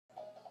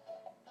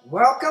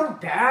Welcome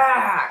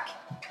back!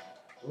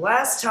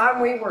 Last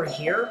time we were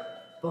here,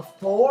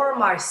 before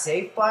my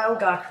save file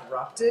got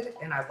corrupted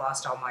and I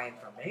lost all my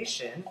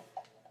information,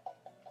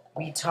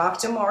 we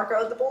talked to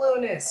Marco the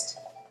balloonist.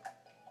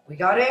 We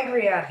got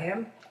angry at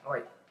him. Oh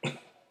wait.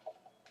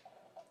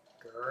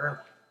 Grr.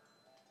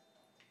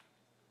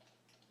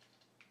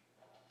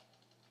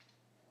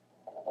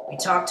 We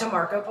talked to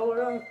Marco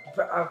Balloon,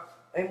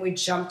 and we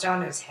jumped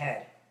on his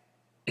head.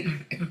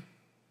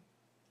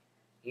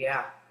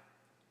 Yeah,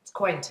 it's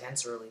quite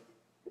intense, really.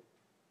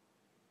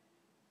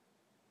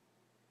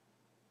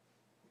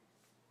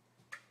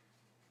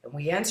 And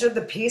we entered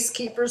the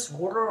Peacekeeper's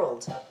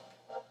world.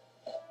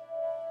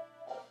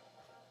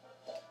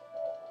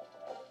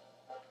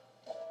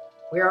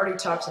 We already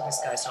talked to this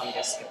guy, so I'm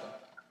gonna skip him.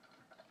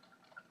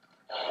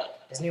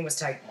 His name was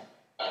Titan.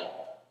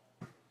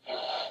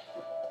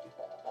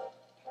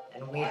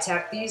 And we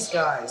attacked these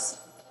guys.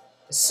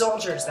 The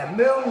soldiers that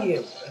moon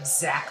you.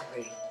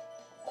 Exactly.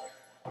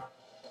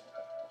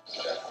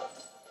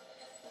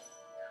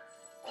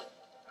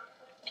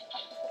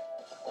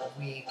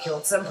 We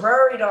killed some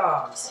prairie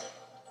dogs.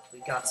 We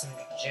got some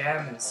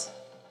gems.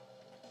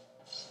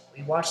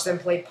 We watched them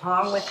play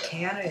Pong with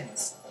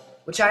cannons,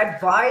 which I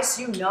advise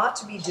you not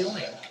to be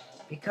doing,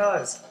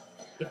 because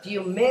if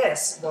you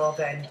miss, well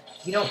then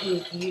your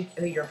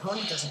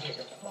opponent doesn't get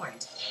your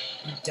point.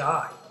 You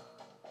die.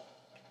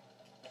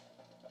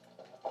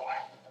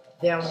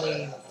 Then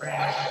we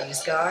ran into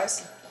these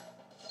guys.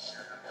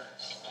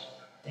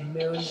 They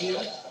mooned you.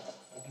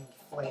 You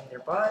flamed their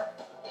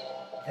butt.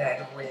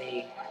 Then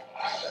we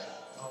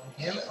owned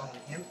him,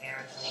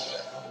 and we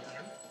owned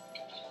him.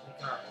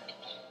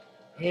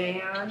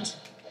 And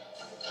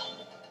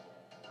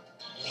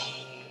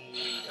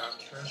we got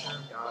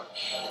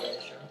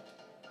treasure.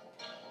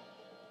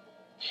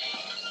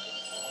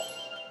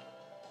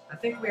 I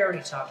think we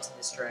already talked to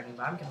this dragon,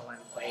 but I'm gonna let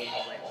him play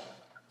anyway.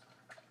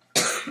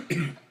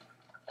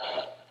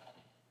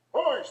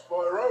 Hi,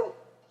 Spyro.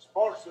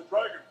 Sparks the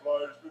Dragonfly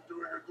has been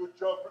doing a good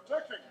job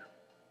protecting you.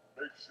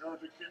 Make sure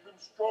to keep him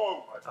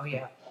strong, my Oh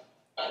yeah.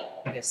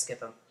 I'm gonna skip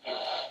him.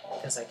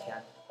 Because I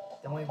can.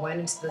 Then we went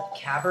into the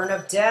Cavern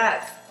of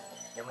Death.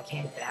 Then we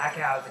came back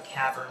out of the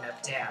Cavern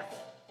of Death.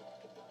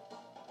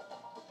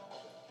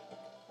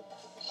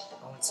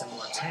 Own some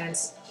more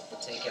tents.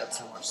 Take out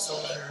some more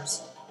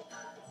soldiers.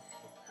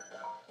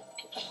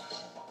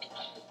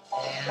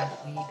 And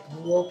we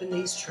blew open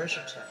these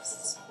treasure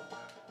chests.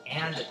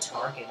 And a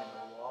target in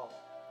the wall.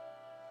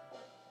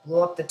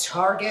 Blew up the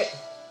target.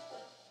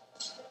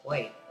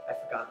 Wait, I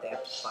forgot they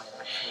have to fire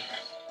actually.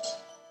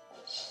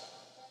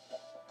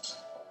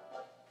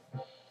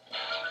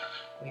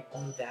 We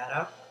blew that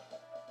up.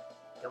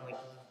 Then we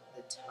blew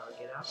the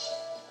target up.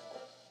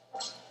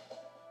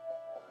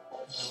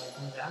 And then we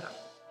blew that up.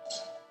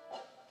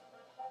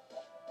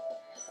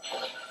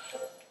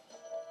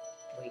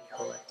 We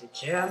collected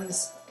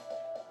gems.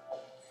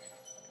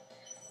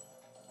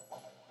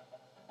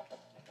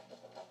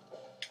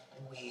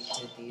 We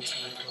did these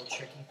weird little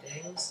tricky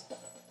things.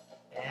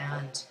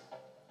 And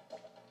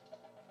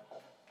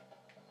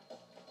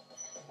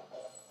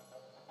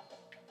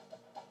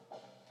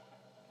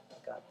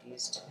got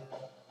these two.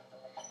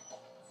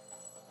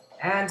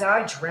 And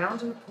I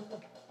drowned in the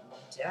pool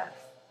of death.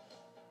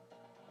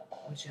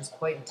 Which is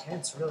quite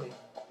intense, really.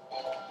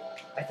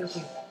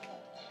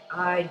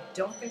 I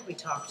don't think we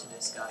talked to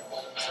this guy.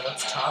 So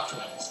let's talk to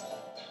him.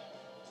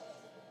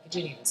 He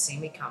didn't even see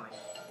me coming.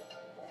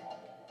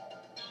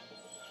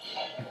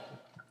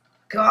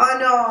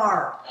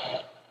 Gunnar!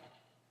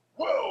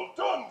 Well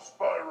done,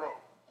 Spyro.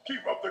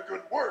 Keep up the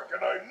good work,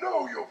 and I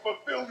know you'll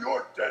fulfill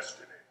your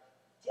destiny.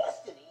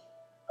 Destiny?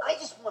 I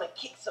just want to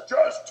kick some...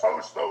 Just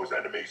toast those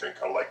enemies and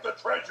collect the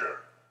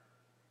treasure.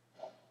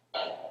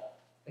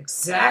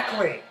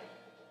 Exactly.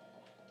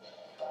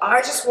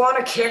 I just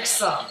want to kick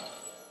some.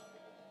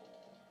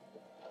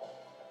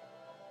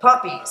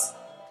 Puppies.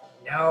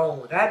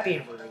 No, that'd be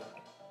rude.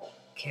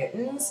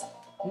 Kittens?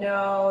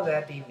 No,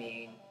 that'd be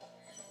mean.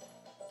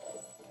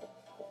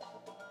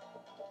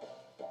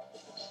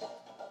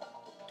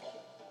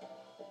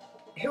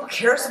 Who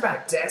cares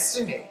about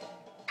destiny?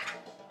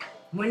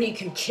 When you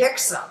can kick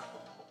some.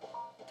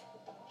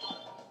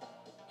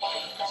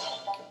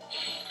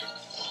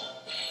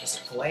 Just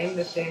flame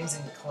the things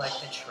and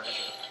collect the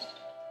treasure.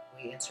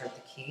 We insert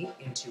the key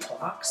into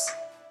box.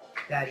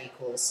 That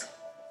equals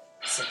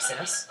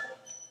success.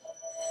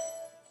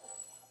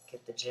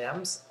 Get the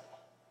gems.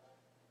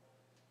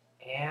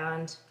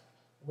 And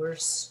we're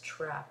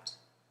trapped.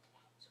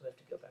 So we have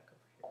to go back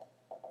over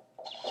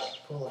here.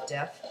 Pool of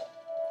death.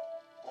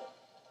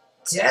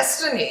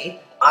 Destiny?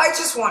 I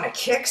just want to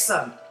kick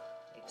some.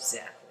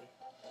 Exactly.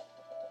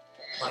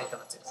 My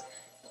thoughts exactly.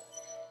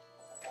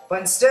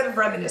 But instead of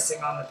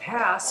reminiscing on the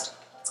past,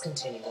 let's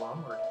continue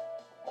onward.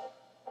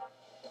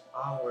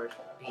 Onward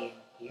being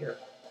here.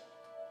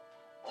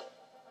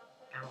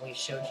 And we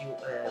showed you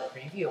a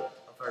preview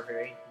of our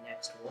very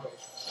next world.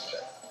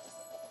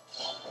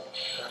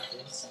 Got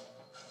this.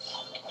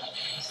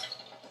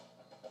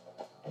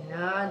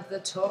 And the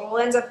total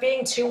ends up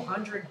being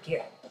 200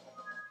 git.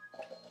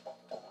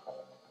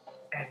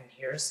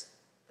 Here's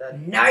the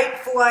night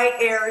flight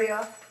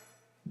area.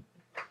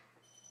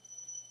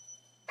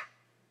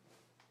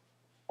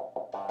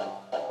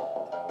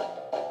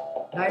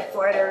 Night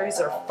flight areas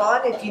are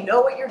fun if you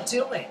know what you're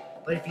doing,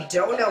 but if you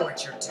don't know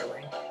what you're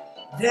doing,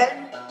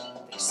 then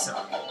they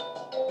suck.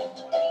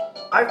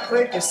 I've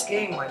played this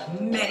game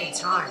like many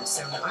times,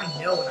 so I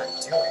know what I'm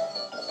doing.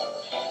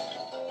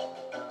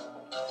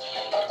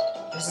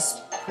 There's this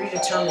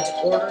predetermined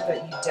order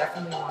that you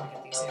definitely want to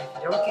get these in. If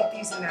you don't get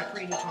these in that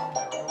predetermined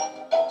order,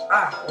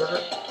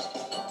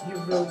 you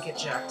really get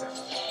jacked up.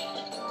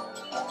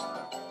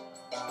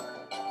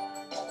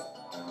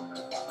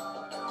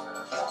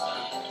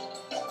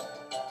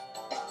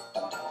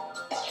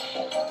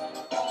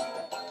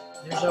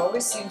 There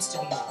always seems to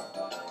be more.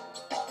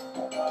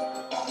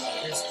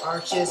 There's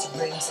arches,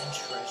 rings, and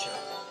treasure.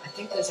 I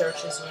think there's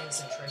arches,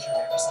 rings, and treasure in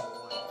every single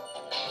one.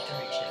 To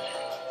reach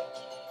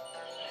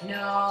it.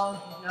 No,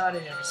 not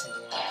in every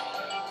single one.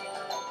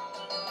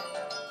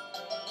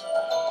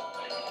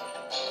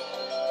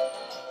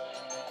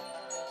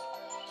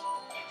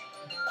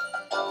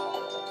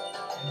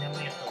 And then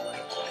we have the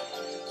light.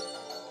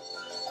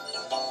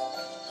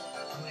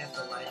 Then we have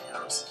the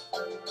lighthouse.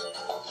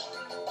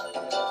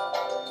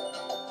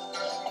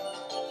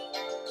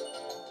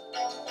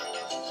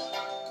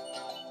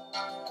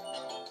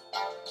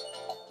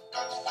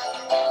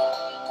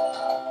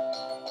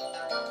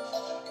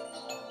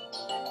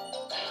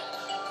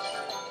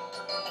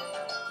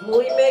 Will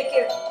we make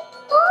it?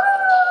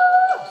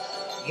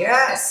 Ah!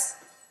 Yes!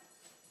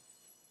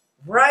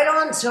 Right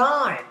on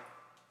time!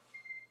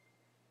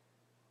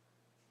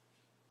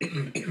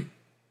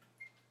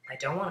 I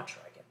don't want to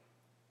try again.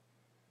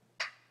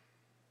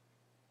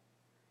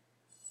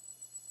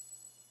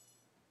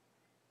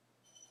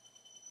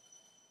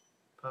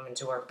 Come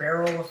into our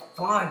barrel of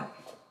fun.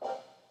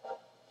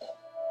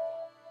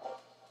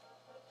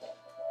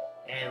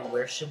 And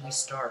where should we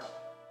start?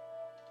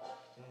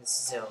 In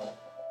this zone.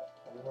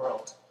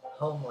 World.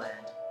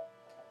 Homeland.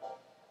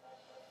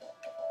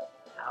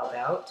 How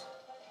about?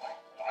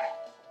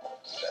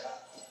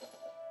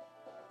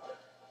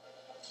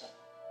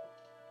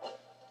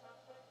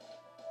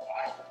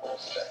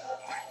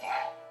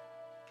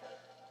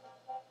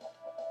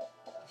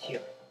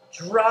 Here.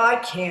 Dry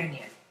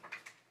Canyon.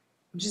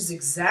 Which is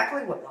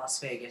exactly what Las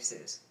Vegas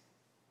is.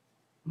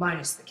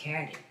 Minus the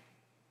canyon.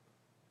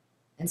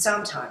 And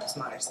sometimes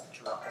minus the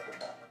dry.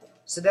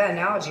 So that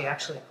analogy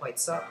actually quite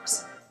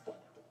sucks.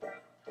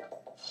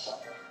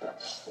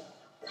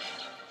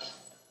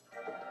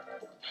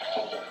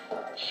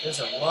 There's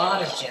a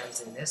lot of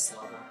gems in this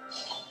level.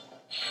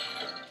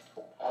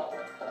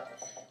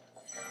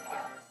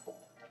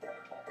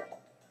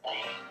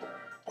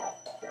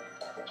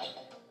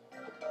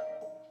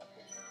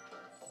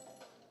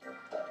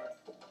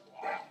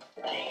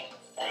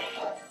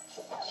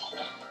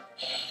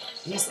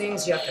 These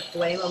things, you have to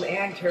flame them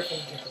and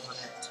carefully get them on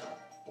the top.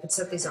 You can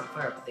set these on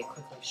fire, but they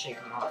quickly shake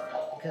them off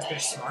because they're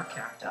smart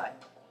cacti.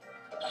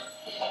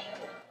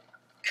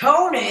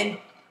 Conan!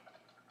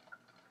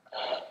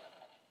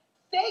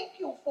 Thank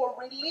you for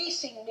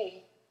releasing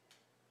me.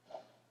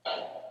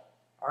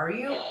 Are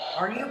you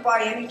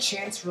by any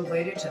chance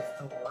related to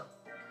Thor?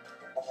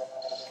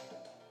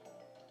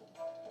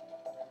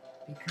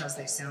 Because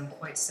they sound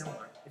quite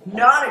similar. If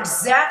not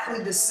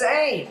exactly the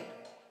same!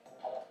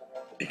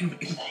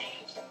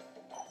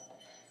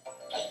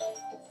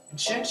 And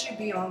shouldn't you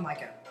be on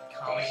like a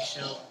comedy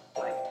show,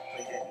 like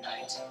late at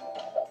night?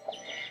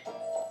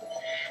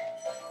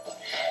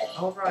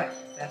 Oh right,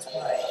 that's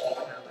why he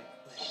kind of like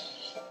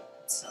quit.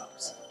 It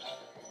sucks.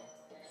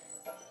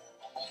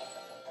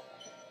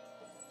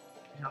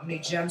 And how many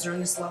gems are in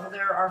this level?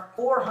 There are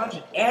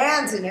 400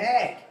 and an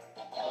egg!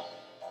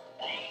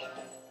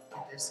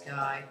 Get this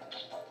guy.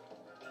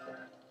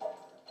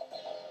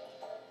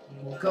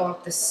 And we'll go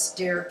up the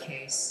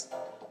staircase.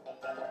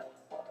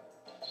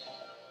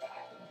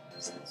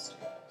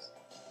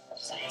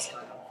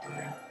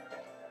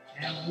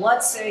 And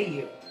what say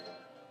you?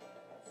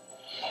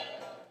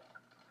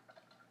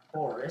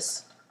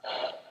 Boris?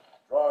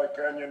 Dry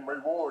Canyon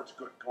rewards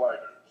good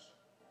gliders.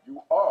 You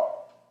are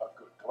a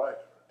good glider,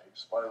 eh,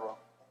 Spyro?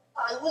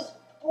 I was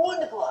born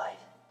to glide.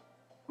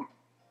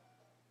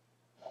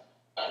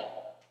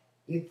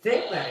 You'd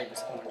think that he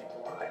was born to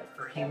glide,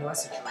 for he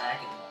was a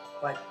dragon,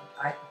 but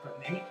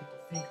many people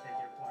think that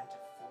they're born to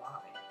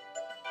fly.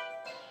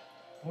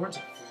 Born to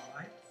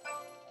fly?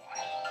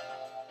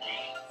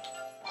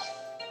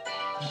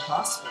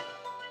 Impossible.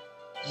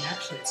 And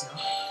actually it's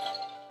not.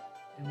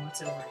 And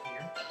what's over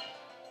here?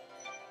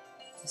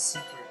 It's a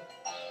secret.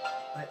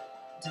 But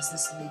does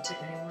this lead to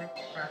anywhere?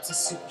 Perhaps a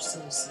super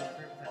silly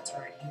secret that's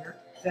right here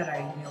that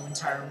I know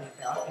entirely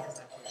about because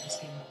I've played this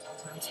game multiple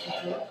times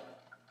before.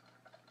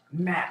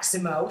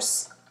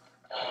 Maximos.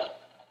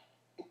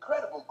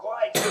 Incredible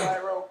glide,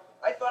 Spyro.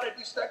 I thought I'd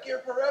be stuck here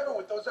forever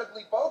with those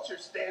ugly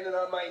vultures standing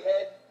on my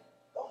head.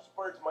 Those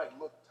birds might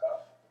look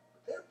tough,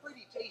 but they're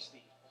pretty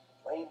tasty.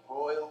 Plain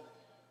broiled,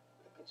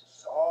 with a pinch of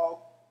salt.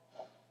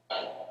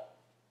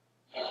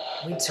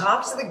 We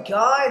talked to the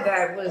guy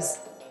that was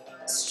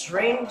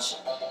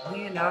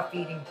Strangely enough,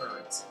 eating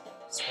birds.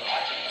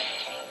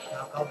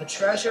 Knock all the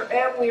treasure,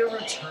 and we're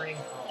returning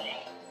home.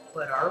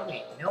 But are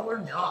we? No, we're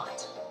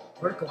not.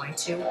 We're going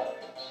to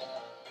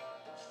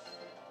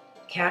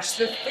catch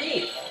the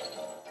thief.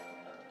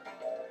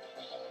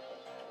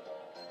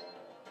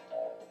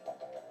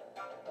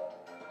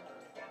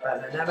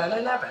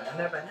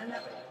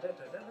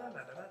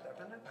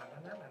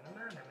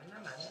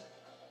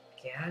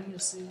 Can you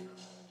see?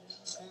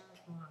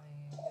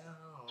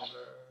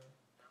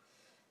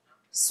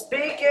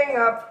 Speaking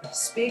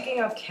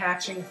of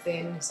catching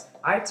things,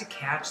 I had to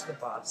catch the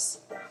bus.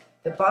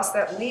 The bus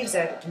that leaves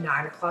at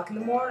 9 o'clock in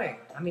the morning.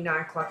 9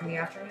 o'clock in the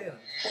afternoon.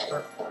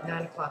 Or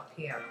 9 o'clock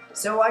p.m.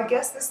 So I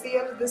guess this is the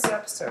end of this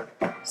episode.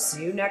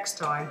 See you next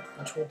time,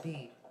 which will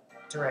be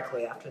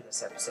directly after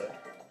this episode.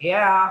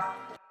 Yeah.